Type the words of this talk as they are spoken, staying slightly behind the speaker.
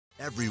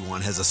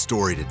Everyone has a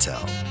story to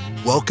tell.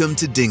 Welcome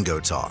to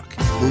DingoTalk,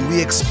 where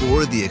we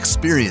explore the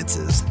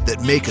experiences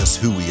that make us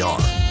who we are.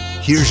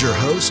 Here's your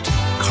host,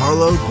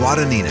 Carlo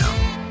Guadagnino.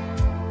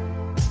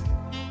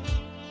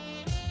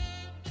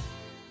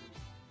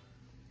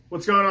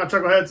 What's going on,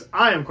 Chuckleheads?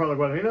 I am Carlo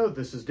Guadagnino.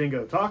 This is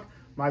DingoTalk.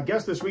 My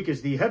guest this week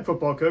is the head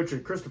football coach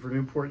at Christopher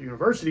Newport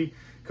University,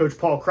 Coach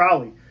Paul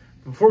Crowley.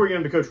 Before we get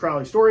into Coach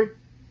Crowley's story,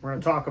 we're going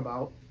to talk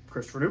about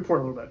Christopher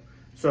Newport a little bit.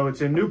 So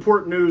it's in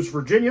Newport News,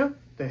 Virginia.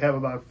 They have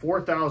about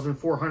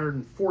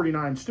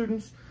 4,449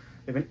 students.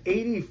 They have an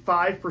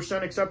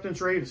 85% acceptance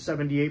rate, a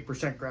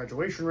 78%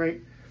 graduation rate.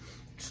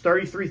 It's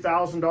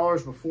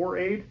 $33,000 before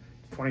aid,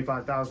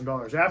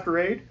 $25,000 after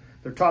aid.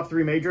 Their top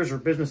three majors are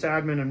business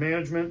admin and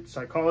management,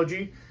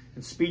 psychology,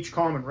 and speech,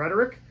 comm, and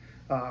rhetoric.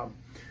 And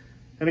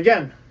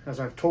again, as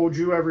I've told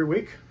you every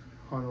week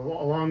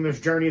along this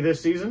journey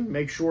this season,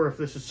 make sure if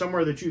this is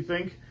somewhere that you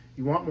think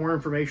you want more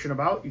information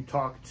about, you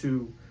talk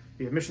to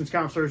the admissions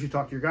counselors, you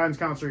talk to your guidance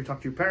counselor, you talk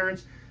to your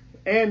parents,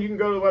 and you can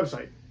go to the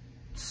website,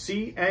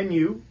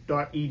 cnu.edu.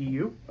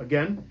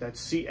 Again,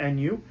 that's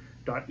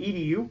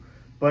cnu.edu.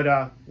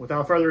 But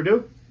without further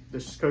ado,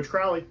 this is Coach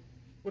Crowley.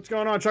 What's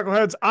going on,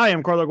 Chuckleheads? I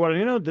am Carlo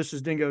Guadagnino. This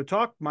is Dingo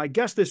Talk. My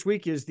guest this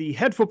week is the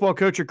head football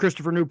coach at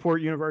Christopher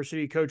Newport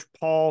University, Coach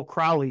Paul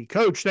Crowley.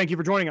 Coach, thank you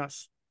for joining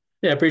us.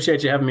 Yeah, I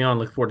appreciate you having me on.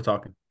 Looking forward to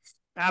talking.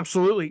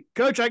 Absolutely.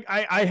 Coach,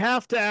 I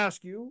have to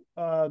ask you,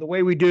 the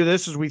way we do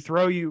this is we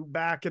throw you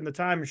back in the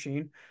time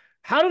machine.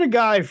 How did a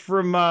guy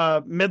from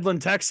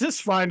Midland, Texas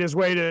find his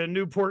way to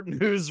Newport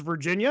News,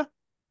 Virginia?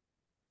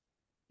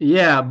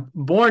 Yeah,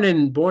 born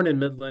in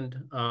Midland.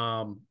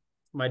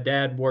 My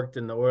dad worked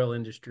in the oil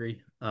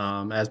industry,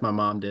 as my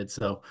mom did.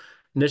 So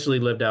initially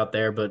lived out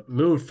there, but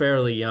moved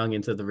fairly young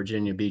into the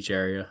Virginia Beach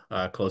area,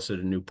 closer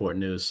to Newport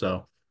News.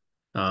 So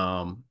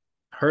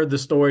heard the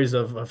stories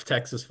of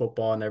Texas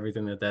football and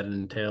everything that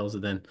entails,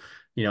 and then,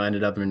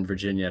 ended up in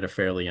Virginia at a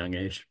fairly young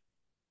age.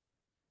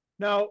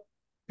 Now,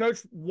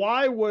 Coach,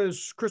 why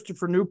was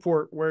Christopher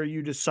Newport where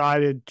you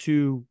decided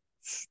to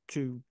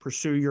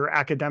pursue your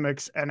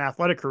academics and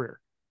athletic career?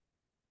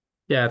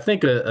 Yeah, I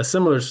think a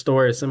similar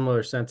story, a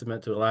similar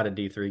sentiment to a lot of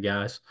D3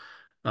 guys.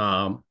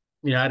 I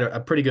had a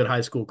pretty good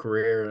high school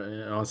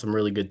career on some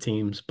really good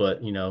teams, but,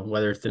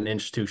 whether it's an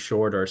inch too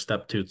short or a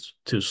step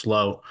too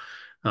slow,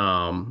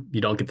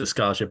 you don't get the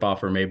scholarship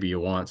offer maybe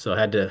you want. So I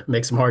had to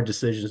make some hard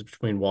decisions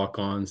between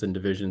walk-ons and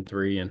Division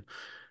III, and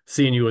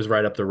CNU was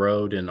right up the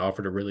road and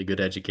offered a really good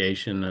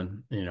education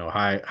and,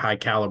 high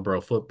caliber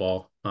of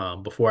football.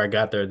 Before I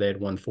got there, they had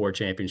won 4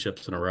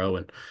 championships in a row,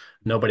 and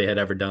nobody had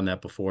ever done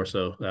that before.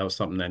 So that was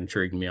something that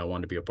intrigued me. I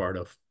wanted to be a part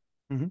of.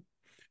 Mm-hmm.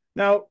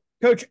 Now,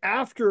 Coach,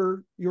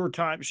 after your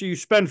time, so you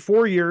spend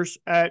 4 years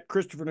at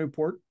Christopher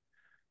Newport.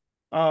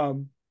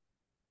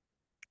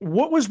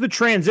 What was the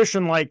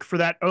transition like for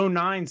that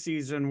 2009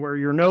 season where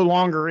you're no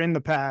longer in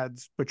the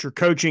pads, but you're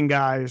coaching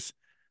guys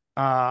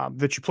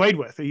that you played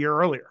with a year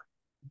earlier?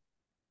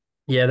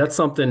 Yeah, that's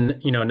something,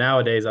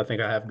 nowadays I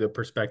think I have good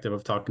perspective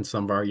of talking to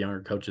some of our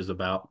younger coaches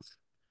about.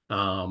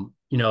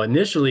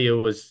 Initially it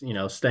was,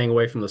 staying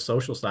away from the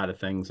social side of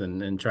things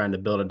and trying to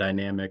build a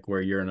dynamic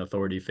where you're an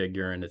authority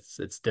figure, and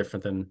it's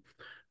different than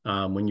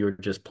when you were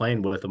just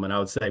playing with them. And I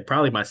would say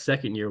probably my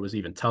second year was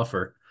even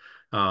tougher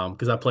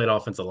because I played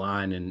offensive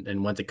line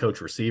and went to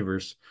coach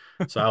receivers.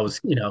 So I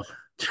was,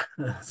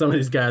 some of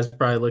these guys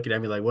probably looking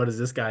at me like, what does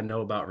this guy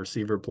know about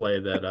receiver play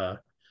that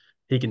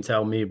he can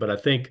tell me? But I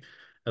think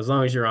as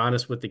long as you're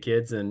honest with the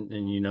kids and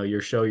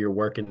you're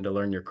working to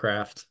learn your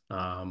craft,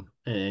 and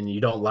you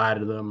don't lie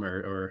to them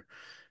or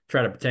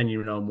try to pretend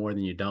you know more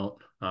than you don't,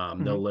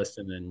 they'll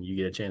listen and you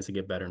get a chance to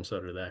get better, and so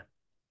do they.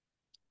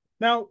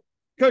 Now,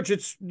 Coach,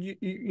 it's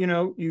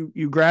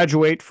you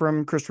graduate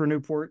from Christopher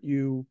Newport,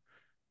 you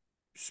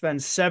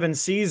spend 7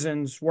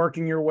 seasons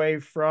working your way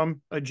from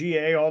a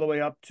GA all the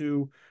way up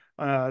to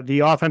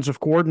the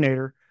offensive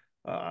coordinator.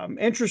 I'm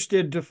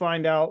interested to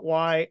find out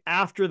why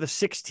after the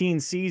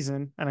 16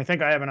 season, and I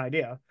think I have an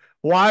idea,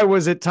 why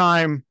was it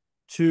time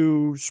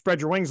to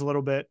spread your wings a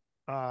little bit?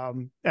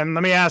 And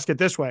let me ask it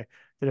this way.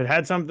 Did it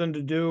had something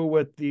to do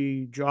with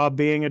the job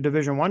being a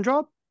Division I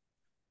job?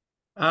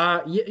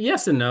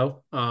 Yes and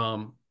no.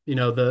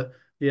 The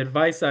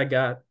advice I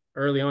got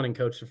early on in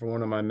coaching from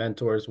one of my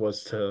mentors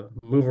was to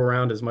move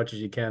around as much as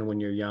you can when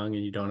you're young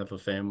and you don't have a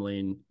family,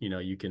 and,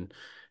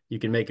 you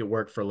can make it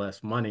work for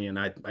less money. And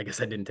I guess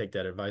I didn't take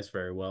that advice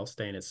very well,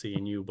 staying at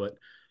CNU, but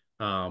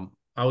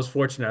I was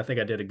fortunate. I think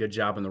I did a good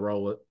job in the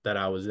role that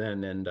I was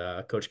in. And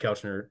Coach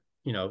Kelchner,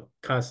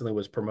 constantly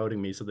was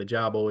promoting me. So the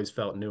job always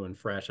felt new and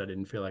fresh. I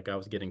didn't feel like I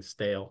was getting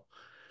stale.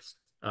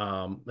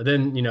 But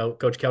then,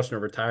 Coach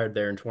Kelchner retired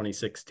there in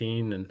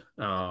 2016. And,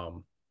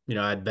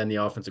 I'd been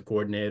the offensive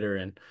coordinator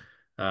and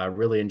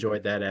really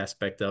enjoyed that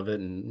aspect of it.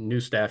 And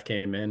new staff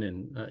came in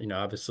and,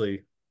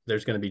 obviously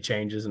there's going to be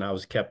changes, and I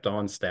was kept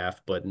on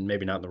staff, but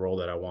maybe not in the role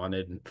that I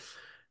wanted. And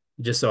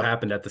it just so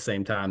happened at the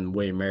same time,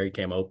 William Mary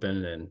came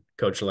open, and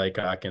Coach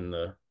Laycock and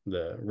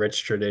the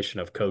rich tradition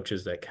of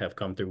coaches that have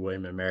come through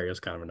William and Mary was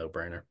kind of a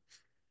no-brainer.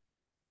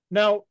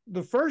 Now,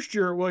 the first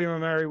year at William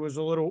and Mary was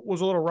a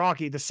little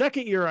rocky. The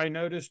second year, I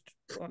noticed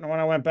when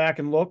I went back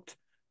and looked,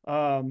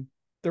 um,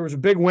 there was a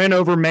big win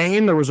over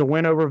Maine. There was a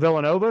win over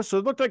Villanova. So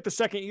it looked like the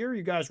second year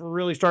you guys were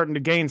really starting to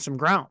gain some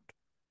ground.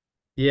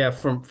 Yeah,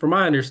 from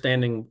my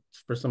understanding,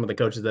 for some of the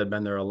coaches that have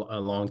been there a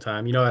long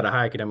time, at a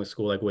high academic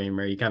school like William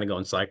Mary, you kind of go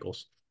in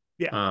cycles.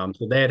 Yeah,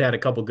 So they had a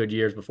couple good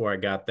years before I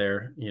got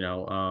there,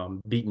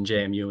 beating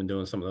JMU and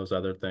doing some of those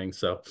other things.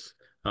 So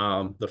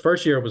the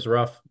first year was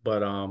rough,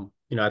 but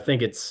I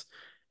think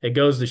it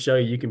goes to show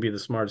you can be the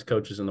smartest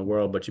coaches in the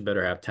world, but you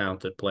better have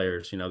talented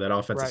players. That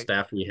offensive right.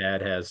 staff we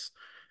had has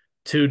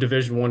two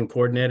Division I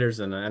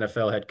coordinators and an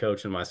NFL head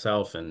coach and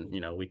myself, and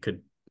we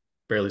could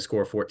barely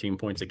score 14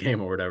 points a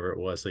game or whatever it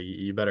was. So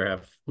you better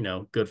have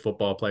good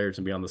football players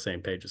and be on the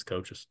same page as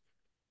coaches.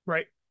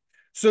 Right.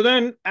 So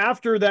then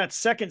after that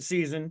second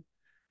season,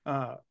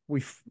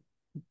 we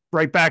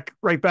right back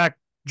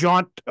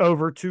jaunt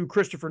over to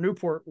Christopher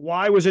Newport.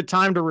 Why was it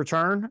time to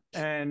return,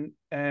 and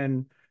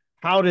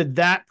how did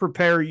that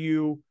prepare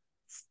you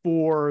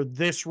for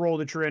this role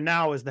that you're in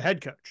now as the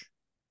head coach?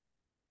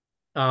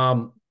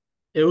 Um,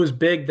 it was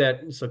big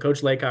that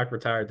Coach Laycock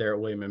retired there at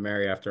William and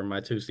Mary after my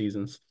 2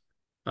 seasons.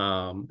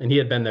 And he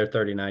had been there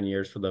 39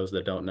 years for those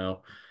that don't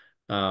know.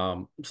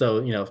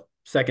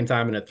 Second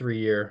time in a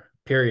 3-year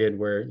period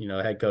where,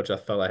 head coach, I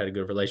felt I had a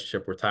good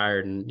relationship,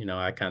 retired, and,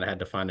 I kind of had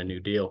to find a new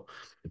deal.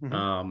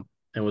 Mm-hmm.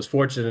 And was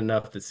fortunate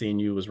enough that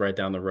CNU was right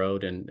down the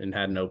road and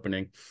had an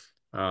opening.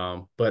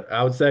 But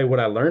I would say what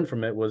I learned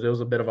from it was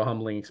a bit of a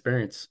humbling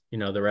experience.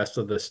 The rest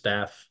of the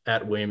staff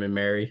at William and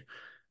Mary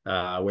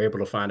were able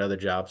to find other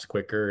jobs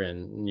quicker,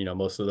 and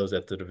most of those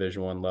at the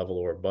Division I level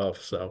or above.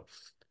 So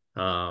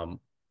um,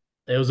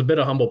 it was a bit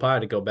of humble pie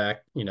to go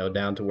back,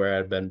 down to where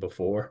I'd been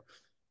before.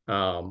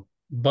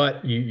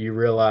 But you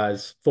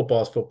realize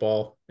football is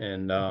football,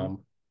 and Mm-hmm.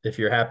 if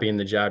you're happy in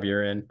the job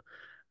you're in,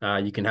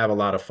 you can have a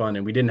lot of fun.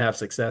 And we didn't have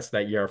success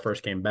that year I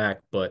first came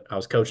back, but I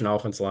was coaching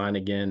offensive line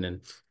again,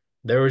 and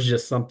there was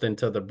just something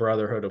to the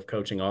brotherhood of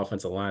coaching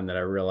offensive line that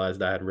I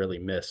realized I had really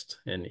missed.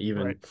 And Right.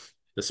 even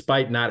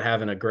despite not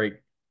having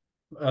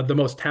the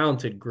most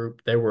talented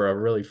group, they were a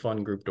really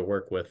fun group to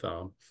work with.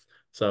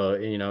 So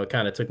it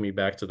kind of took me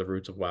back to the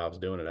roots of why I was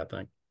doing it, I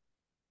think.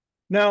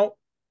 Now,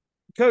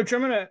 Coach, I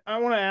want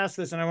to ask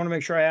this, and I want to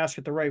make sure I ask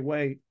it the right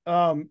way.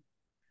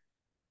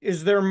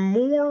 Is there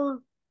more?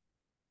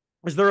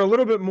 Is there a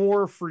little bit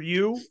more for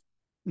you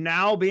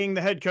now being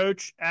the head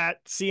coach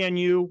at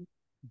CNU,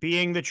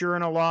 being that you're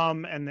an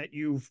alum and that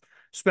you've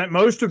spent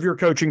most of your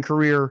coaching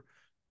career,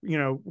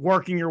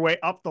 working your way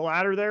up the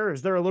ladder there?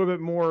 Is there a little bit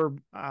more?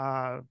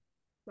 I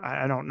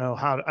don't know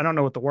I don't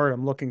know what the word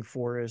I'm looking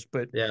for is,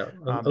 but Yeah,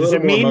 a does little it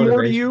more mean more to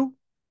motivation. you?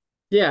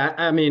 Yeah,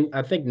 I mean,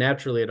 I think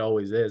naturally it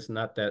always is.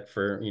 Not that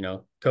for,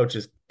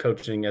 coaches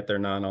coaching at their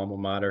non-alma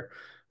mater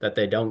that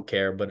they don't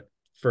care, but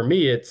for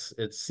me, it's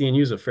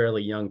CNU's a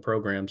fairly young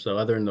program. So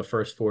other than the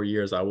first 4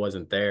 years, I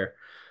wasn't there.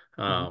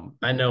 Mm-hmm.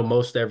 I know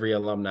most every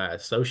alumni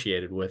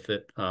associated with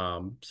it.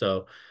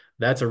 So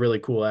that's a really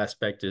cool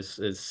aspect is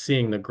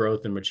seeing the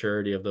growth and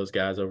maturity of those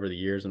guys over the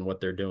years and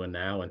what they're doing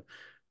now, and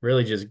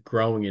really just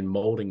growing and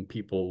molding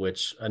people,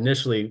 which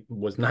initially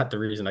was not the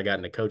reason I got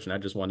into coaching. I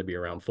just wanted to be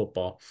around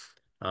football.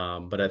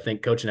 But I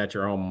think coaching at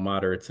your alma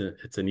mater,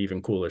 it's an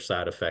even cooler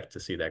side effect to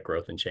see that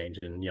growth and change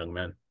in young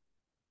men.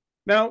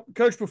 Now,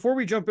 Coach, before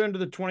we jump into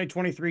the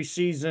 2023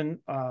 season,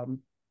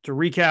 to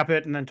recap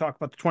it and then talk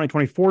about the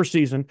 2024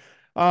 season,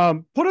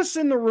 put us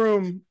in the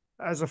room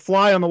as a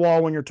fly on the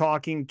wall when you're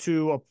talking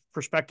to a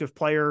prospective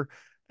player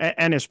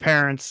and his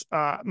parents,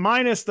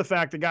 minus the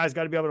fact the guy's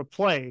got to be able to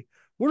play.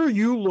 What are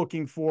you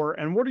looking for,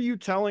 and what are you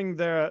telling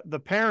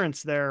the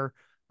parents there,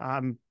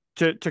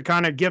 to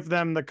kind of give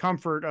them the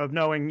comfort of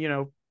knowing,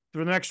 for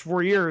the next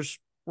 4 years,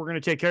 we're going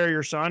to take care of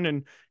your son,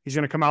 and he's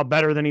going to come out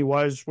better than he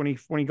was when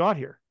he got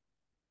here?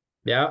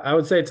 Yeah, I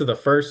would say to the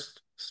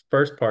first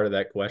part of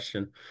that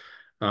question,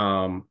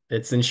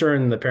 it's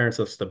ensuring the parents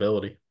of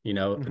stability,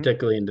 Mm-hmm.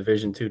 particularly in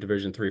Division II,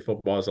 Division III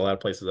football. There's a lot of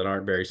places that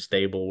aren't very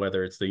stable,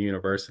 whether it's the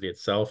university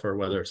itself or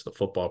whether it's the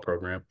football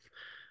program.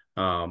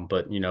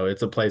 But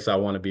it's a place I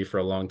want to be for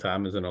a long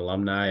time as an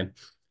alumni. And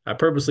I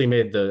purposely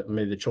made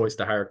the choice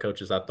to hire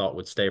coaches I thought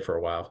would stay for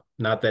a while.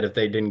 Not that if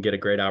they didn't get a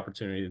great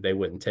opportunity, they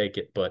wouldn't take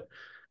it, but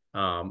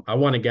I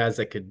wanted guys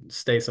that could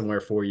stay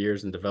somewhere 4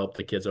 years and develop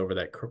the kids over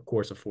that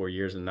course of 4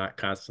 years and not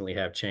constantly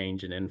have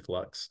change and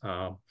influx.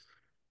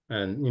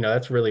 And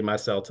that's really my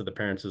sell to the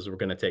parents is we're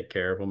going to take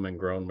care of them and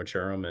grow and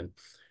mature them. And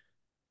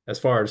as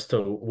far as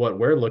to what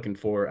we're looking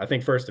for, I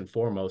think first and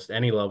foremost,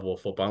 any level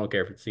of football, I don't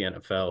care if it's the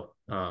NFL,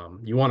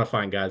 you want to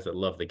find guys that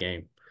love the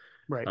game.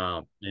 Right.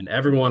 And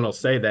everyone will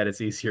say that it's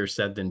easier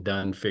said than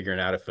done figuring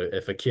out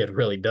if a kid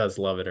really does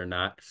love it or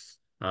not.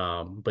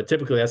 But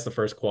typically that's the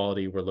first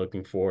quality we're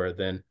looking for.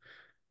 Then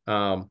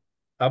um,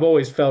 I've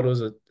always felt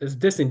it's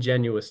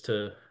disingenuous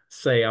to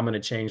say I'm going to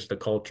change the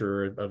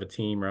culture of a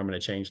team or I'm going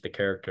to change the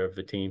character of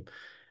the team.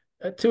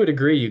 To a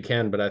degree, you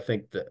can, but I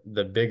think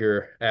the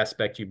bigger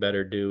aspect you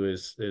better do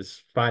is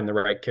find the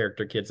right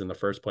character kids in the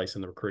first place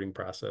in the recruiting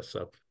process.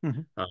 So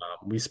Mhm.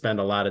 we spend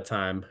a lot of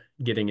time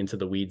getting into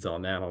the weeds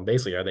on that. On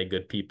basically, are they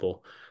good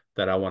people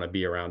that I want to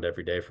be around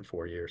every day for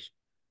 4 years?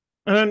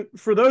 And then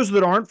for those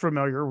that aren't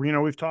familiar,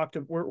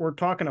 we're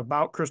talking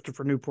about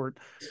Christopher Newport.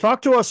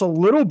 Talk to us a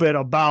little bit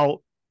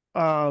about,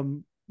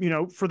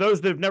 for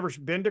those that have never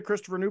been to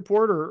Christopher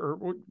Newport,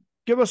 or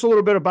give us a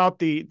little bit about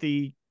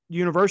the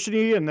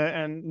university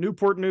and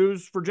Newport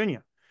News,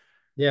 Virginia.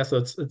 Yeah, so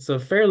it's a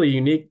fairly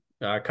unique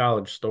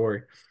college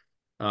story,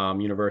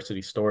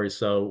 university story.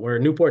 So we're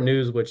in Newport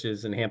News, which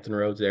is in Hampton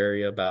Roads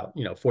area, about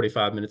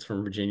 45 minutes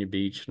from Virginia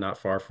Beach, not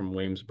far from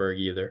Williamsburg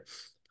either.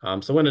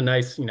 So in a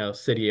nice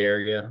city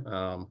area.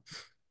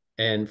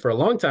 And for a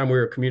long time, we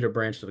were a commuter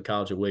branch of the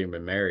College of William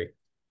and Mary.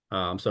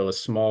 So a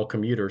small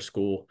commuter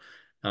school.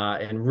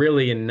 And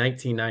really in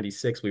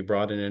 1996, we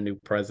brought in a new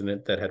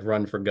president that had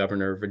run for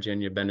governor of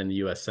Virginia, been in the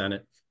U.S.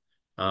 Senate.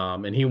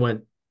 And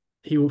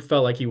he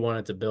felt like he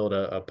wanted to build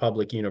a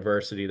public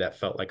university that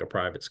felt like a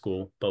private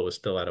school, but was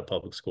still at a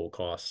public school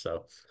cost.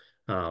 So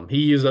he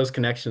used those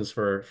connections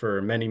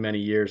for many, many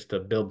years to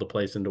build the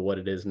place into what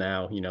it is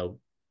now.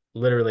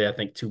 Literally, I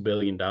think $2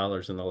 billion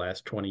in the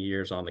last 20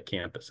 years on the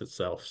campus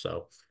itself.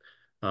 So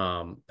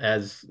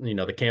as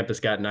the campus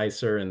got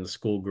nicer and the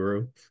school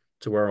grew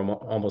to where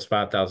almost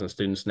 5,000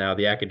 students now,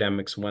 the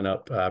academics went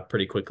up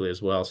pretty quickly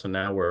as well. So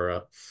now we're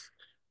a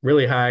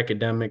really high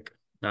academic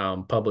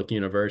public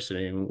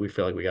university, and we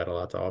feel like we got a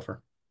lot to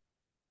offer.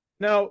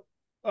 Now,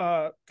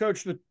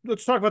 Coach,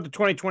 let's talk about the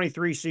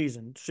 2023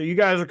 season. So you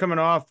guys are coming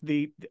off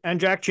the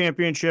NJAC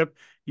championship.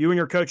 You and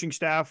your coaching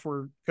staff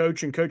were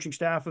coach and coaching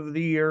staff of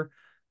the year.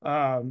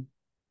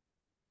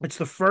 It's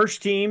the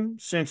first team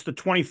since the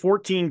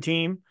 2014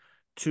 team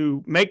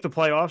to make the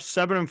playoffs,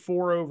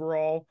 7-4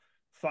 overall,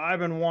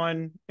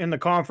 5-1 in the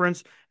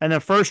conference, and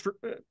then first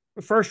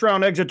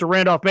round exit to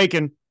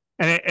Randolph-Macon.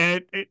 And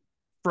it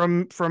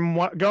from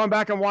going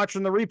back and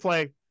watching the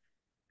replay,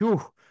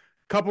 whew,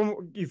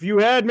 if you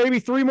had maybe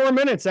 3 more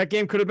minutes, that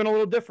game could have been a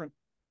little different.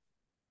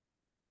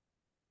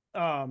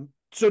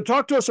 So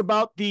talk to us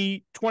about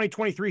the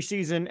 2023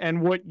 season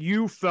and what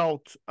you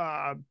felt,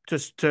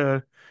 just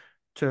to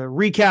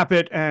recap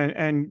it,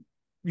 and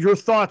your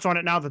thoughts on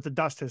it now that the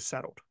dust has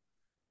settled.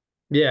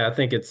 Yeah, I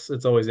think it's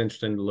always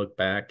interesting to look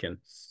back, and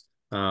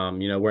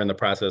we're in the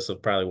process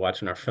of probably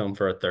watching our film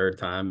for a third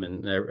time,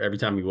 and every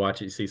time you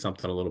watch it, you see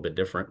something a little bit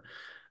different.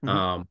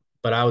 Mm-hmm.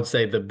 But I would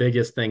say the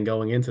biggest thing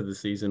going into the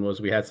season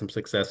was we had some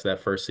success that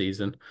first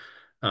season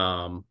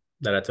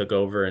that I took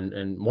over,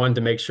 and wanted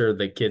to make sure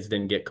the kids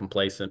didn't get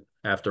complacent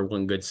after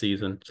one good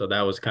season. So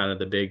that was kind of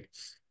the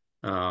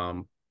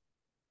um,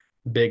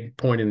 big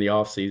point in the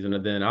off season.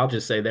 And then I'll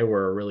just say they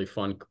were a really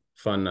fun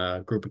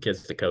group of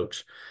kids to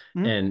coach.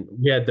 Mm-hmm. And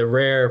we had the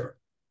rare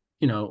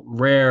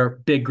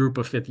big group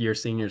of fifth year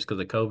seniors because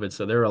of COVID.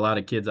 So there were a lot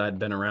of kids I'd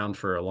been around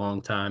for a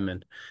long time,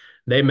 and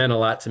they meant a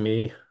lot to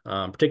me,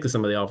 particularly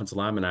some of the offensive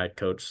linemen I had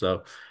coached.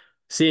 So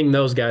seeing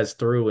those guys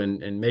through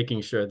and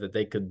making sure that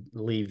they could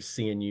leave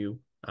CNU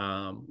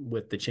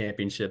with the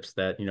championships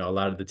that, a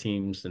lot of the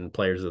teams and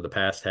players of the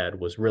past had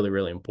was really,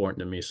 really important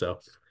to me. So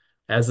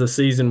as the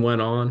season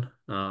went on,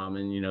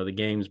 and the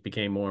games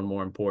became more and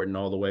more important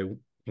all the way,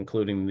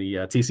 including the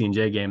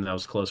TC&J game that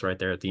was close right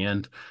there at the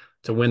end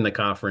to win the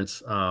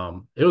conference.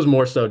 It was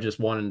more so just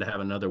wanting to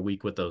have another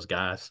week with those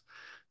guys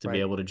to be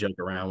Right. able to joke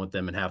around with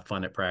them and have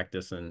fun at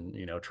practice and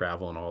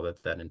travel and all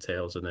that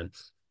entails. And then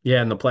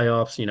yeah, in the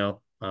playoffs,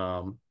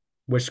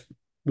 wish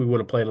we would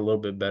have played a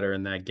little bit better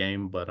in that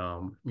game, but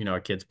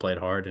our kids played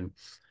hard and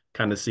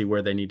kind of see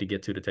where they need to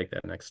get to take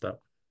that next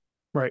step.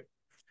 Right.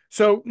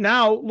 So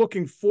now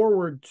looking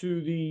forward to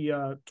the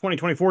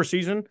 2024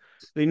 season,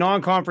 the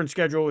non-conference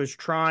schedule is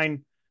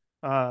Trine,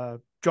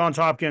 Johns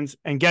Hopkins,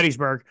 and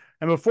Gettysburg.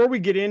 And before we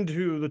get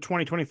into the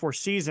 2024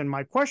 season,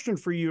 my question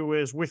for you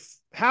is, with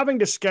having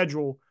to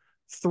schedule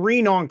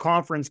 3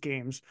 non-conference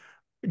games,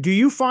 do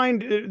you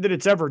find that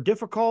it's ever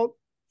difficult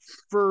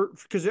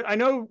because I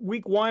know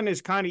week 1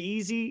 is kind of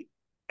easy,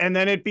 and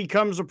then it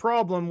becomes a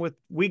problem with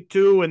week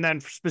 2, and then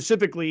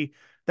specifically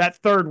that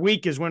third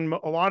week is when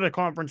a lot of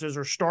conferences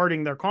are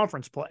starting their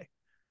conference play.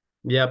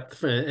 Yep.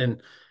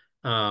 And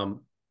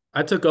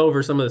I took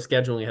over some of the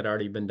scheduling had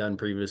already been done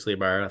previously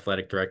by our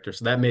athletic director.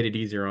 So that made it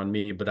easier on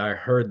me. But I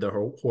heard the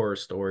horror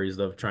stories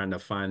of trying to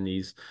find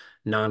these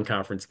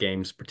non-conference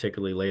games,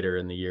 particularly later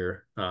in the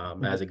year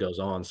as it goes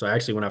on. So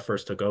actually, when I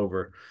first took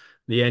over,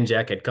 the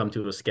NJAC had come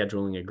to a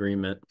scheduling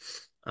agreement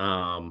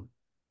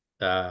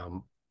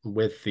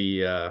with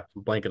the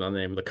blanket on the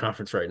name of the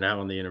conference right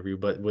now in the interview,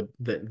 but with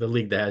the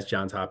league that has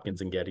Johns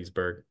Hopkins and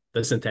Gettysburg,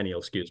 the Centennial,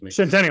 excuse me.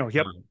 Centennial,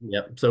 yep.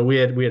 Yep. So we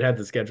had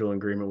the scheduling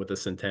agreement with the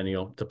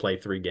Centennial to play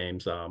 3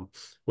 games,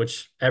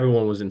 which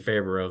everyone was in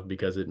favor of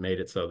because it made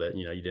it so that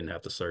you didn't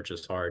have to search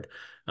as hard.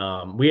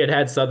 We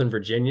had Southern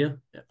Virginia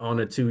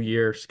on a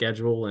 2-year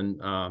schedule,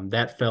 and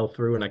that fell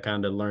through, and I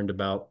kind of learned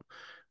about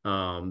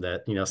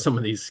that some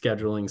of these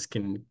schedulings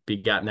can be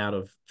gotten out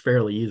of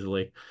fairly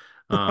easily.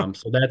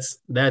 So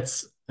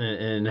that's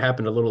and it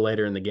happened a little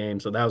later in the game.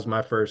 So that was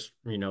my first,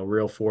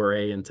 real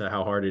foray into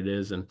how hard it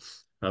is. And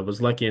I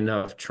was lucky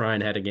enough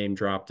trying had a game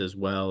dropped as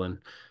well. And,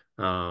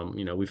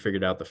 we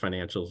figured out the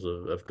financials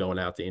of going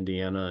out to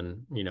Indiana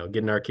and,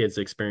 getting our kids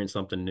to experience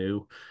something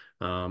new,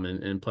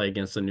 and play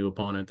against a new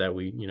opponent that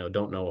we,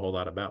 don't know a whole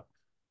lot about.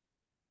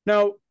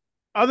 Now,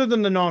 other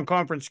than the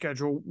non-conference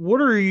schedule,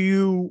 what are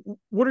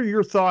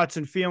your thoughts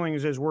and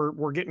feelings as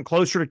we're getting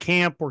closer to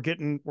camp?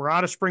 We're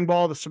out of spring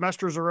ball. The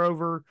semesters are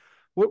over.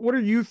 What are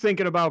you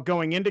thinking about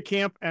going into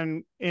camp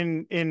and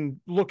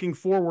in looking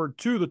forward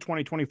to the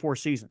 2024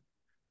 season?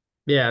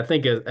 Yeah, I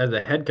think as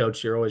a head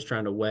coach, you're always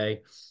trying to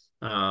weigh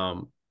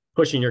um,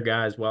 pushing your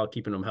guys while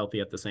keeping them healthy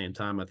at the same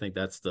time. I think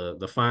that's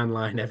the fine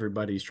line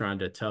everybody's trying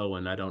to toe,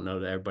 and I don't know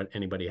that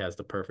anybody has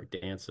the perfect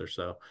answer.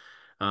 So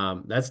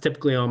that's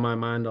typically on my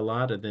mind a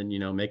lot. And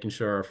then making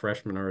sure our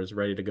freshmen are as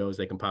ready to go as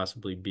they can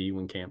possibly be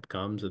when camp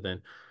comes, and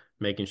then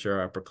making sure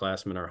our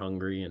upperclassmen are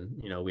hungry.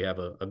 And we have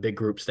a big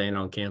group staying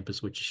on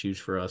campus, which is huge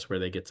for us, where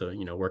they get to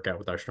work out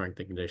with our strength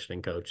and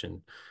conditioning coach,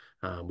 and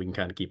we can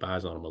kind of keep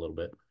eyes on them a little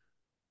bit.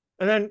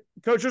 And then,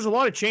 Coach, there's a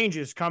lot of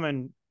changes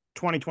coming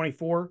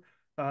 2024.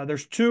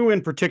 There's two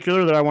in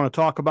particular that I want to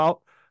talk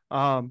about.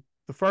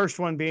 The first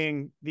one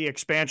being the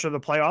expansion of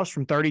the playoffs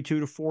from 32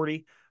 to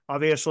 40.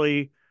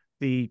 Obviously,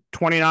 the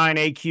 29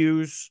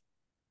 AQs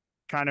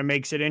kind of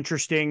makes it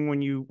interesting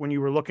when you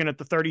were looking at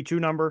the 32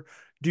 number.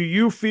 Do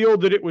you feel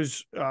that it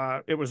was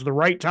the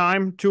right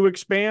time to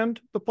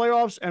expand the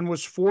playoffs, and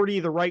was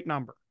 40 the right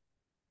number?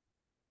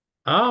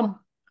 Um,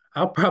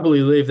 I'll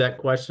probably leave that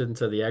question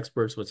to the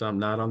experts, which I'm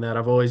not on that.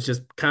 I've always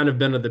just kind of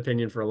been of the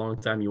opinion for a long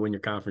time, you win your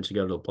conference, you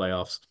go to the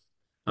playoffs.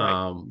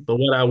 Right. But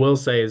what I will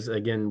say is,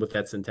 again, with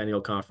that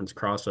Centennial Conference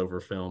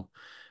crossover film,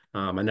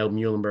 I know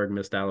Muhlenberg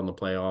missed out on the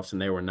playoffs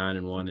and they were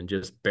 9-1 and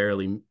just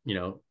barely,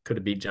 could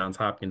have beat Johns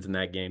Hopkins in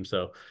that game.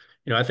 So,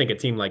 I think a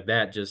team like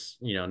that,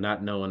 just,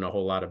 not knowing a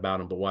whole lot about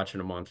them, but watching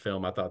them on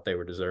film, I thought they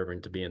were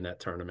deserving to be in that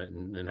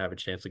tournament and have a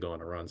chance to go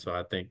on a run. So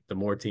I think the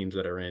more teams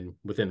that are in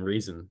within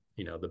reason,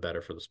 the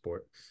better for the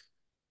sport.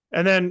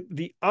 And then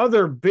the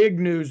other big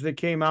news that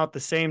came out the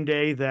same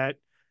day that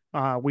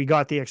we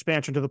got the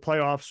expansion to the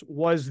playoffs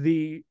was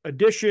the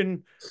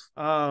addition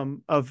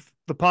of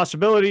the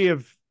possibility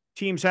of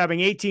teams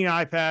having 18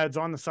 iPads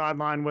on the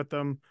sideline with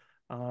them.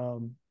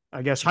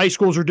 I guess high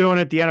schools are doing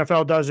it. The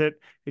NFL does it.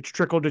 It's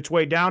trickled its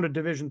way down to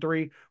Division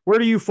III. Where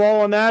do you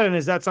fall on that? And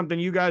is that something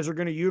you guys are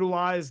going to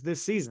utilize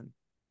this season?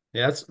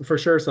 Yeah, that's for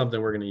sure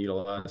something we're going to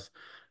utilize.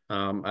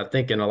 I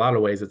think in a lot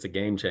of ways it's a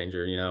game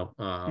changer.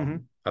 Mm-hmm.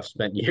 I've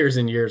spent years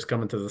and years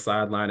coming to the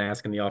sideline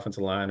asking the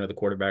offensive line or the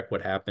quarterback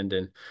what happened,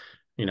 and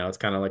it's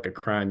kind of like a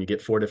crime. You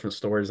get 4 different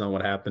stories on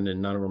what happened,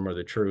 and none of them are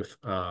the truth.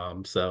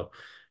 So,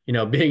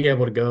 being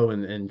able to go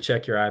and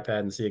check your iPad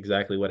and see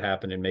exactly what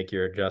happened and make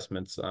your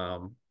adjustments,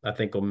 I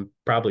think will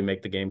probably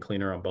make the game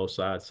cleaner on both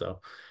sides.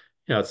 So,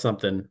 it's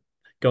something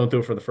going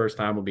through it for the first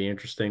time will be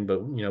interesting, but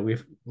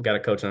we've got a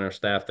coach on our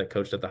staff that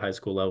coached at the high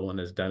school level and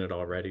has done it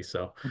already.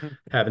 So Mm-hmm.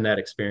 having that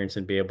experience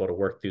and be able to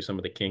work through some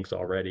of the kinks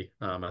already,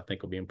 I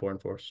think will be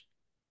important for us.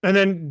 And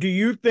then do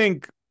you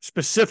think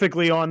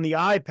specifically on the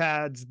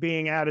iPads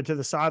being added to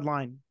the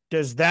sideline,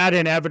 does that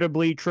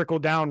inevitably trickle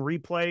down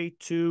replay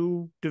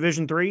to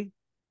Division III?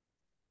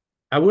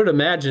 I would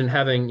imagine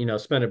having,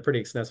 spent a pretty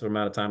extensive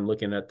amount of time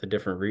looking at the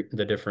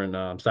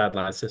different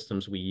sideline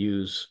systems we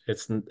use.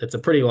 It's a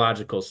pretty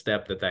logical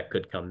step that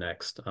could come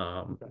next.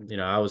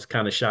 I was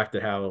kind of shocked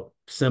at how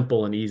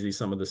simple and easy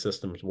some of the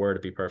systems were, to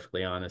be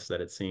perfectly honest,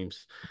 that it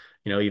seems,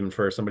 even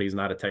for somebody who's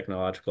not a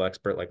technological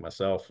expert like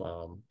myself,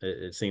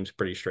 it seems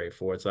pretty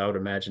straightforward. So I would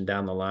imagine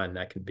down the line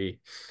that could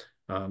be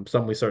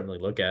something we certainly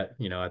look at.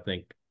 I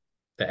think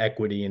the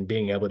equity and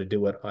being able to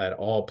do it at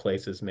all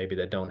places maybe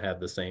that don't have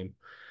the same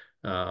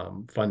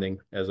funding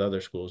as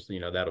other schools,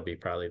 that'll be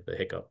probably the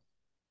hiccup.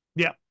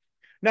 Yeah.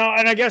 Now,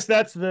 and I guess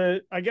that's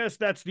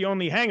the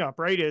only hang up,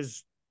 right?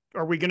 Is,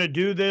 are we going to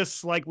do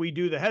this like we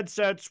do the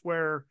headsets,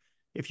 where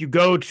if you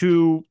go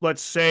to,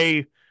 let's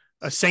say,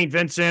 a St.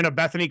 Vincent, a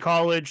Bethany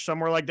College,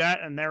 somewhere like that,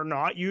 and they're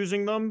not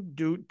using them,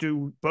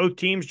 do both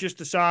teams just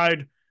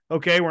decide,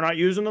 okay, we're not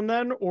using them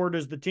then? Or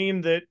does the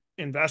team that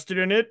invested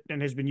in it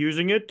and has been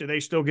using it, do they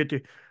still get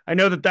to? I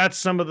know that that's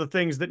some of the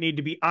things that need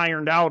to be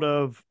ironed out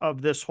of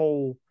this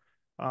whole.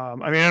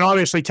 And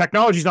obviously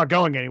technology's not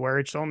going anywhere.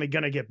 It's only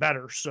going to get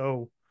better.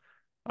 So,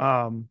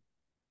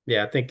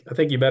 yeah, I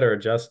think you better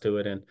adjust to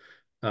it. And,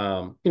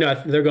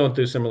 they're going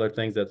through similar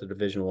things at the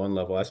Division I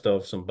level. I still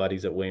have some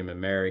buddies at William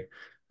and Mary,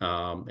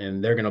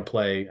 and they're going to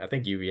play, I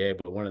think UVA,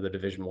 but one of the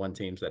Division I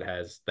teams that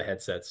has the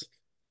headsets,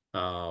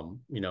 in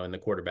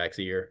the quarterback's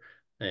ear.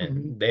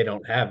 And they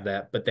don't have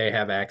that, but they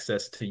have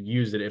access to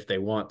use it if they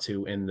want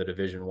to in the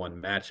Division I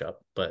matchup.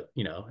 But,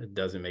 it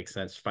doesn't make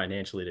sense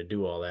financially to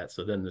do all that.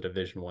 So then the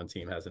Division I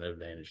team has an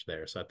advantage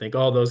there. So I think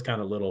all those kind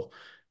of little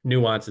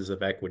nuances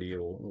of equity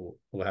will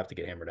have to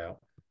get hammered out.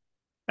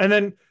 And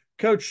then,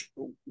 Coach,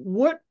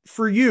 what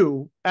for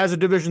you as a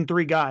Division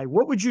III guy,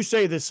 what would you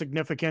say the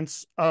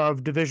significance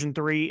of Division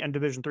III and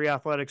Division III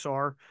athletics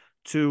are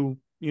to,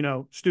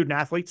 student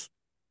athletes?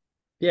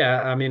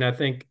 Yeah, I mean, I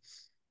think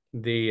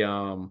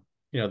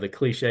The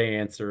cliche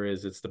answer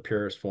is it's the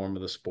purest form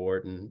of the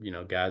sport,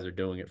 and guys are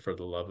doing it for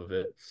the love of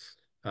it.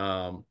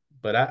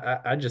 But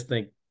I just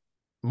think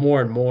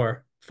more and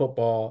more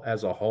football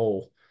as a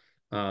whole,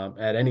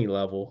 at any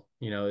level,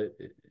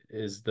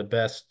 is the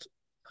best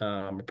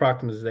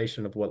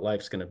approximation of what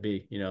life's going to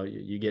be.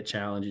 You get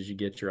challenges, you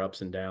get your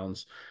ups and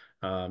downs.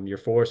 You're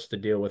forced to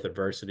deal with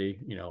adversity,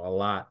 a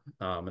lot.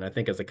 And I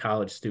think as a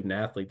college student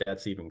athlete,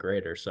 that's even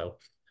greater. So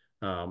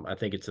I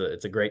think it's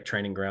a great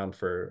training ground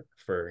for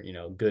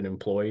good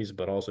employees,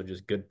 but also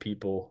just good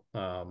people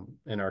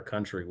in our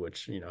country,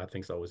 which I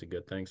think is always a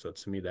good thing. So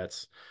to me,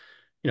 that's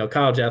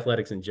college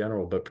athletics in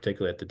general, but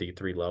particularly at the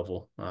D3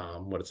 level,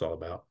 what it's all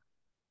about.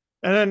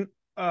 And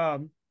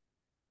then,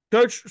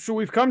 Coach, so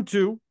we've come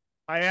to,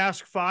 I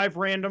ask 5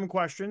 random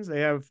questions.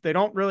 They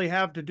don't really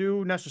have to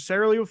do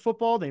necessarily with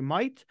football. They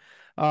might,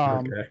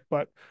 Okay.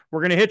 but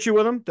we're going to hit you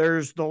with them.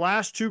 The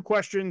last 2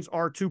 questions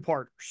are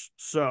 2-parters.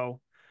 So,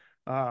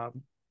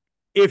 um,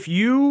 if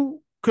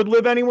you could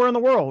live anywhere in the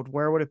world,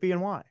 where would it be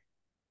and why?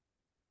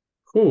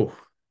 Whew,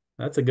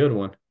 that's a good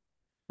one.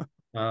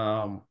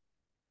 Um,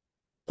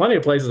 Plenty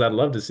of places I'd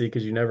love to see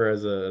because you never,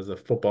 as a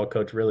football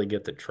coach, really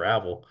get to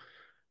travel.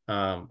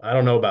 I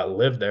don't know about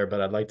live there,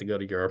 but I'd like to go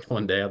to Europe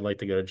one day. I'd like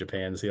to go to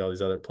Japan and see all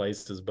these other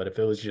places. But if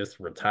it was just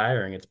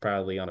retiring, it's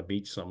probably on a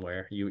beach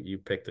somewhere. You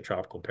pick the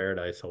tropical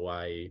paradise,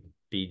 Hawaii,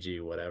 Fiji,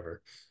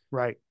 whatever.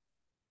 Right,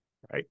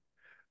 right.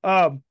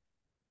 Um,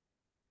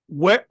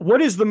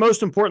 what is the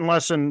most important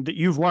lesson that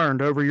you've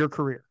learned over your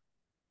career?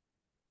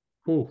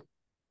 Whew,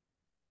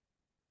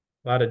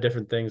 a lot of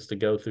different things to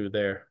go through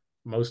there.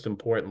 Most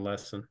important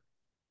lesson.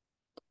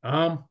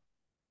 Um,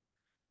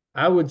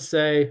 I would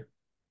say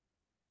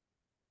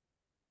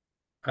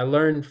I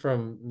learned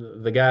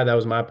from the guy that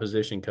was my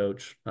position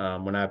coach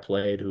when I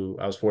played, who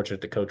I was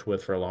fortunate to coach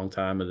with for a long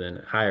time, and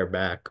then hire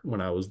back when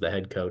I was the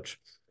head coach.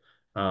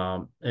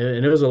 And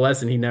it was a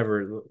lesson he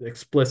never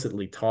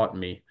explicitly taught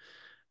me,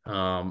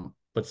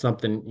 but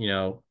something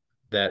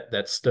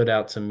that stood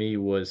out to me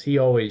was he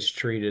always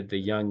treated the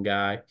young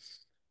guy,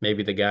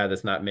 maybe the guy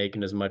that's not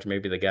making as much,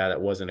 maybe the guy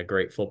that wasn't a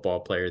great football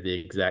player, the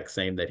exact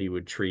same that he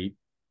would treat,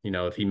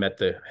 if he met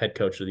the head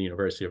coach of the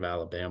University of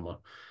Alabama.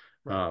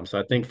 Right. So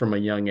I think from a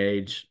young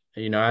age,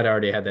 I'd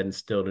already had that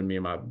instilled in me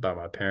by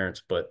my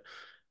parents, but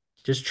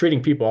just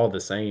treating people all the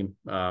same,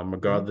 Mhm.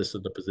 regardless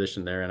of the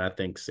position they're in, I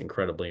think is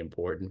incredibly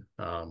important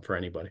for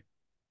anybody.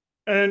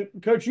 And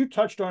Coach, you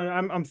touched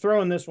on. I'm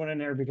throwing this one in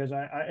there because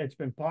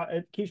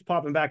it keeps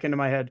popping back into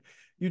my head.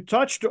 You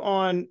touched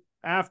on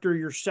after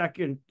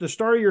the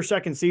start of your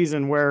second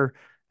season, where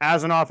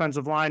as an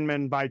offensive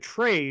lineman by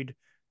trade,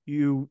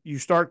 you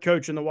start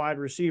coaching the wide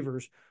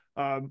receivers.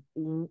 Um,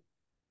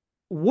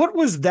 what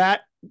was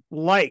that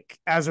like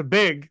as a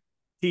big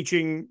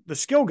teaching the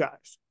skill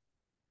guys?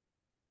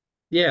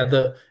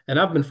 Yeah, and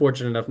I've been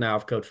fortunate enough now.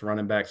 I've coached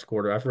running backs,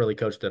 quarter. I've really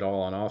coached it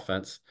all on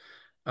offense.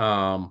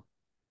 Um,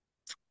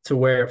 to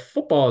where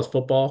football is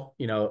football.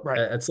 Right.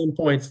 At some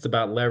points it's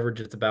about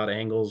leverage, it's about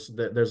angles.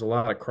 There's a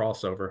lot of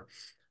crossover.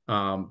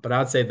 But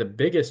I'd say the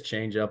biggest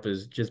change up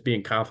is just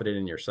being confident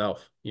in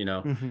yourself.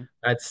 Mm-hmm.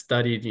 I'd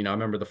studied, I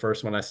remember the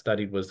first one I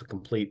studied was the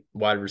complete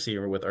wide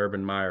receiver with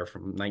Urban Meyer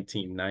from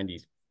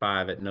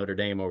 1995 at Notre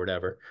Dame or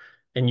whatever.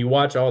 And you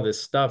watch all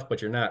this stuff,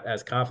 but you're not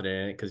as confident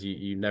in it because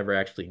you never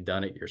actually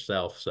done it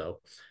yourself. So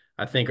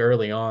I think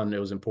early on it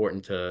was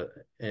important to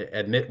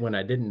admit when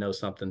I didn't know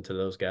something to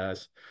those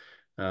guys.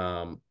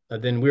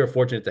 Then we were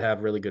fortunate to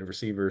have really good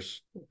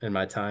receivers in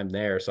my time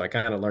there. So I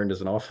kind of learned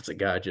as an offensive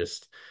guy,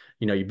 just,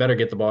 you better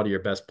get the ball to your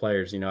best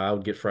players. I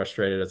would get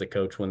frustrated as a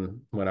coach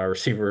when our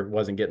receiver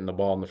wasn't getting the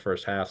ball in the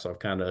first half. So I've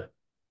kind of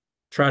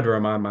tried to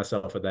remind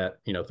myself of that,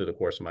 through the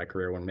course of my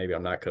career when maybe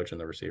I'm not coaching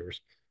the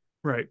receivers.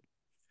 Right.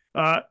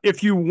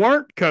 If you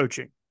weren't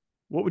coaching,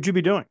 what would you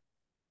be doing?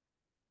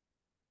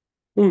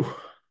 Ooh,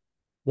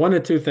 one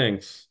of two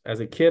things.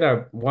 As a kid,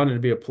 I wanted to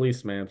be a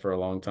policeman for a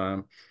long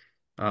time.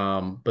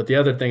 But the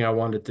other thing I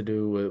wanted to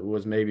do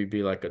was maybe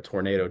be like a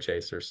tornado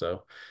chaser.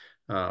 So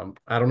I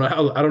don't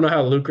know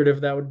how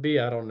lucrative that would be.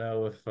 I don't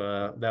know if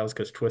that was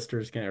because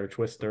Twister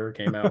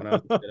came out when I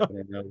was a kid. I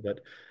don't know, but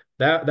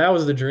that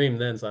was the dream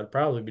then. So I'd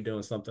probably be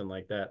doing something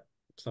like that,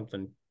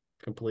 something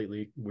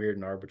completely weird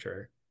and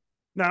arbitrary.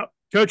 Now,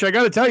 Coach, I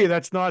got to tell you,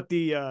 that's not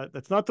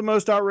the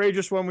most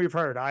outrageous one we've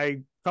heard.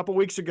 A couple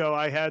weeks ago,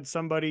 I had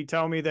somebody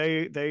tell me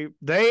they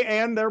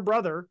and their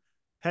brother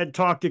had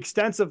talked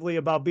extensively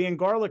about being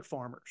garlic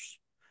farmers.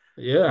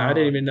 Yeah, I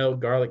didn't Um, even know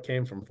garlic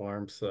came from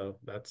farms. So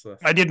that's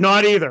I did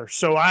not either.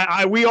 So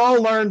we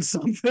all learned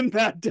something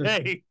that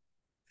day.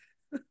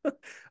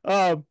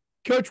 Uh,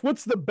 Coach,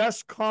 what's the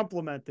best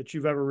compliment that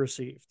you've ever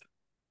received?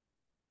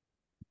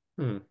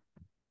 hmm,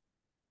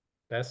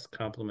 best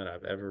compliment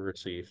I've ever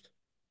received.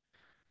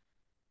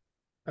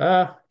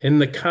 In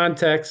the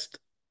context,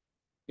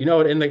 it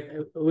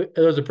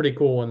was a pretty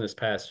cool one this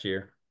past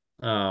year.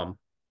 Um,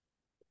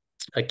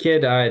 a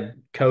kid I had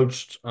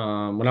coached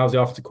when I was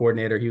the offensive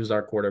coordinator. He was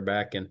our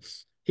quarterback, and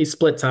he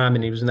split time,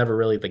 and he was never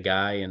really the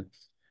guy. And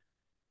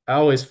I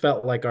always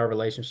felt like our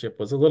relationship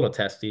was a little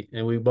testy,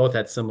 and we both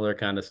had similar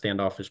kind of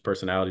standoffish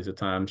personalities at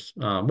times.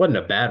 Wasn't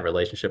a bad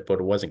relationship, but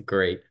it wasn't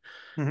great.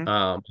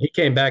 Hmm. He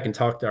came back and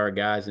talked to our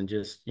guys and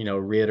just,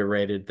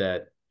 reiterated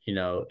that,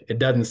 it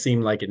doesn't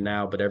seem like it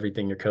now, but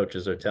everything your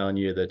coaches are telling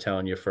you, they're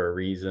telling you for a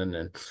reason,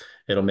 and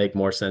it'll make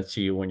more sense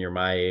to you when you're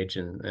my age.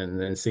 And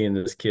then seeing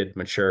this kid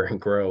mature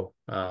and grow,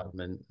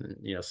 and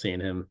seeing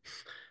him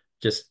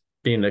just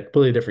being a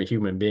completely different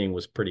human being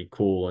was pretty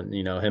cool. And,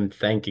 him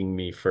thanking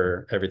me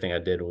for everything I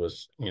did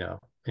was,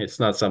 it's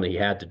not something he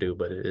had to do,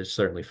 but it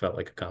certainly felt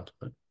like a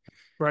compliment.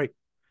 Right.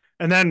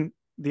 And then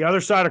the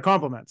other side of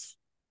compliments.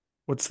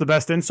 What's the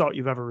best insult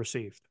you've ever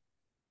received?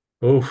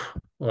 Oof.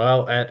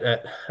 Well,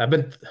 I've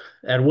been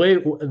at way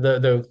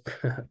the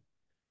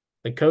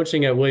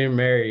coaching at William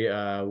Mary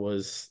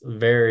was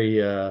very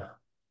it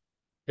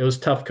was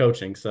tough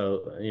coaching.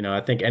 So,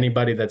 I think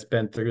anybody that's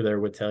been through there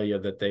would tell you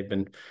that they've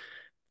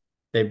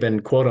been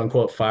quote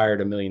unquote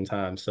fired a million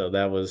times. So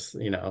that was,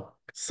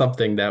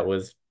 something that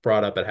was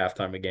brought up at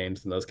halftime of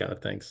games and those kind of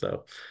things.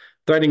 So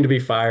threatening to be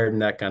fired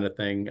and that kind of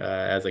thing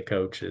as a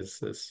coach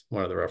is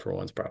one of the rougher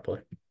ones, probably.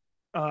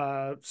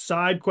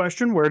 Side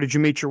question: where did you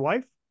meet your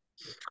wife?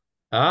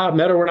 I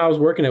met her when I was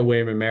working at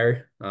William and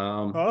Mary,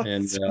 Oh,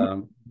 and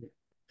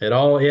it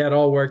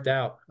all worked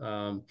out.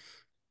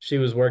 She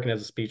was working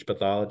as a speech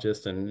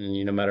pathologist,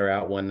 and met her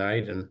out one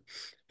night and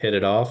hit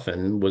it off,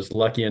 and was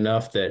lucky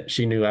enough that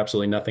she knew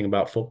absolutely nothing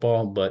about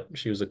football, but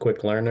she was a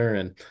quick learner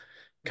and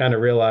kind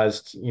of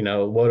realized,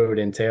 what it would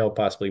entail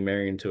possibly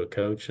marrying to a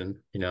coach, and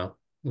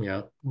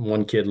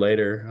one kid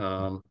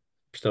later,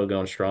 still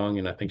going strong,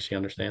 and I think she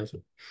understands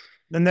it.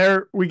 then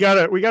there we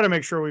gotta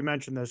make sure we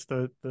mention this.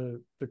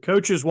 The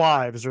coaches'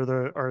 wives are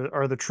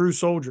the true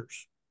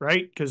soldiers,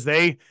 right? Because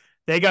they're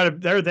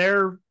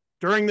there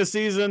during the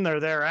season,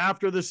 they're there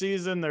after the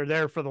season, they're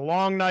there for the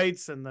long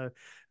nights and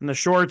the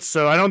shorts.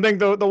 So I don't think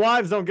the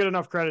wives don't get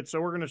enough credit.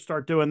 So we're gonna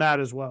start doing that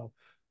as well.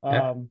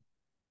 Yeah,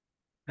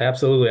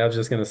 absolutely. I was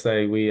just going to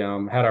say we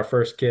had our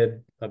first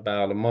kid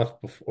about a month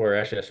before,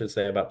 actually, I should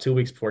say about 2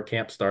 weeks before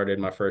camp started,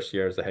 my first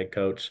year as the head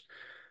coach.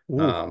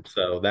 Ooh.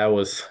 So that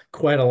was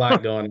quite a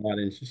lot going on,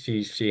 and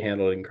she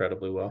handled it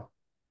incredibly well.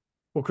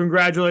 Well,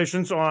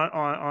 congratulations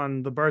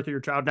on the birth of your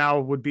child. Now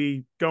would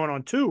be going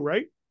on 2,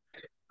 right?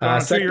 Going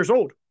on 2 years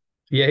old.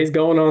 Yeah, he's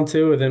going on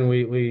 2, and then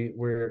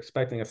we're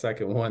expecting a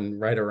second one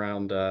right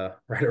around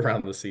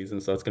the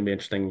season. So it's going to be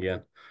interesting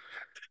again.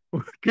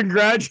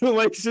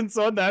 Congratulations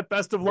on that.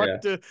 Best of luck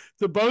Yeah.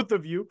 to both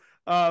of you.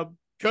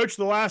 Coach,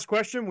 the last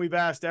question, we've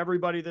asked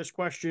everybody this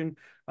question.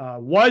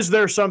 Was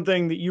there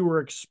something that you were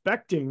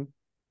expecting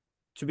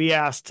to be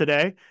asked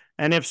today?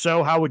 And if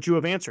so, how would you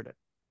have answered it?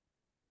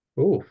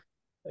 Ooh,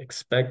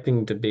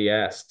 expecting to be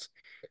asked.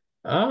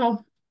 I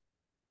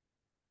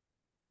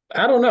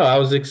don't know.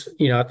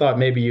 I thought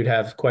maybe you'd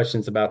have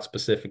questions about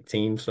specific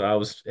teams. So I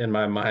was in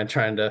my mind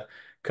trying to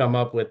come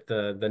up with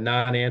the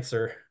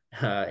non-answer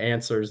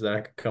answers that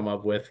I could come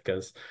up with,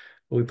 because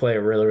we play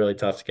a really, really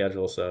tough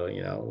schedule. So,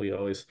 we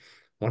always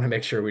want to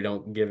make sure we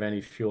don't give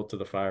any fuel to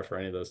the fire for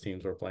any of those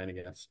teams we're playing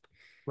against.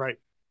 Right.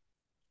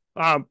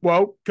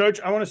 Well, Coach,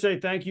 I want to say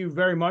thank you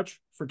very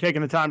much for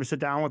taking the time to sit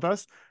down with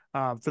us.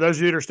 For those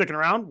of you that are sticking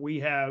around,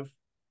 we have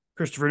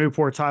Christopher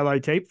Newport's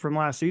highlight tape from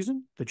last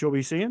season that you'll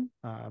be seeing.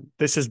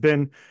 This has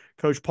been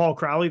Coach Paul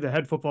Crowley, the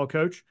head football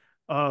coach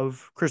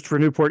of Christopher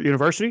Newport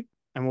University,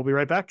 and we'll be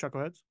right back,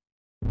 Chuckleheads.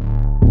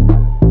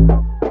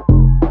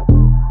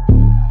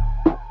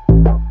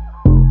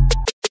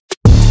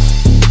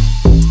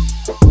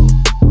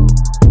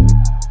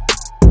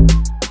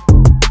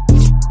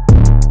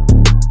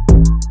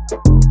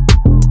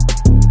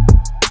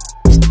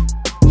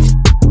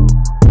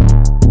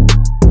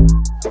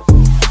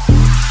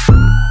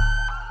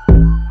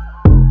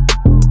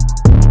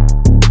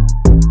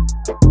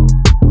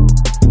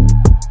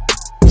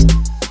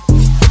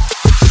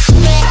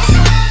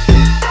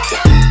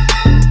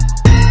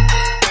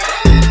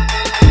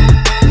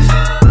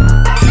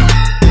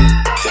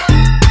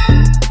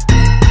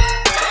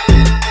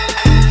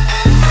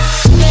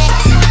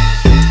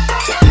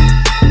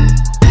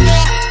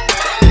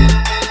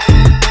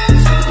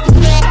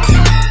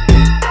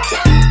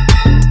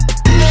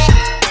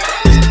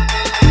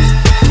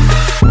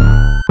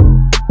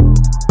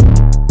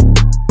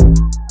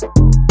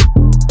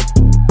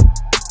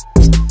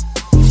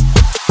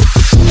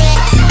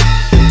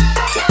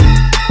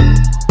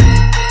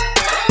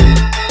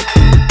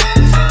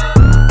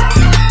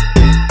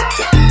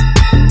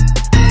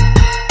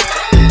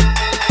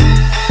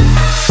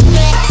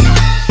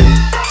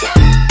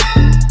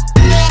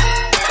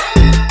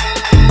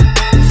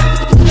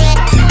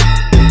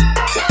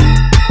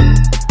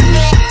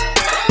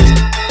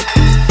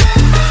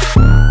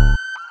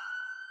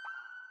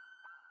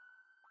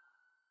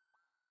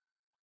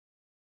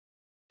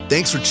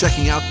 Thanks for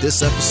checking out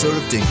this episode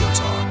of Dingo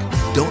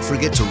Talk. Don't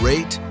forget to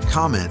rate,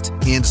 comment,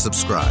 and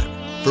subscribe.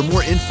 For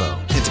more info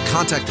and to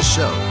contact the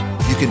show,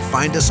 you can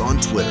find us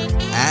on Twitter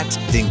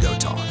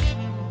 @DingoTalk.